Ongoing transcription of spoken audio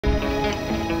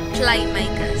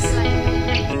Playmakers.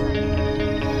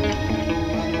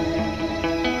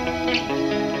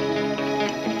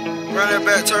 Run that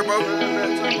back, turbo.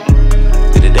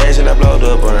 Did the dash and I blow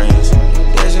the brains.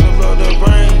 Dash and I blow the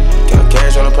brain. Count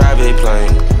cash on a private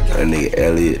plane. That nigga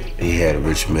Elliot, he had a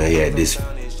rich man. He had this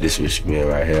rich man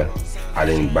right here. I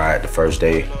didn't buy it the first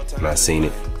day when I seen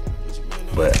it,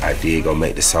 but I did go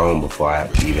make the song before I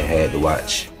even had the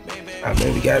watch. I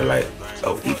maybe got it like,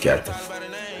 oh, you got the.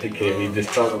 You can't even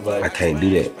just talk about it. I can't do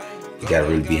that. You gotta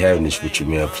really be having this with your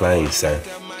man playing, son.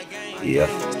 Yeah.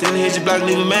 Still hit your block,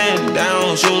 leave a man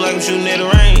down. Shooting like I'm shooting at the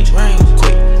range.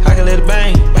 Quick, I can let it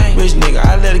bang. Rich nigga,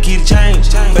 I let it keep the change.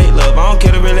 Fake love, I don't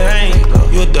care to really hang.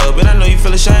 You a dub, but I know you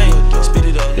feel ashamed. Spit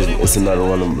it up. It's another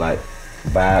one of them like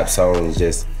vibe songs.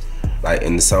 Just like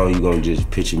in the song, you gonna just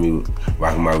picture me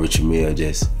rocking my Richard Mille,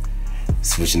 just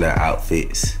switching out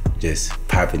outfits, just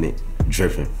popping it,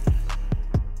 dripping.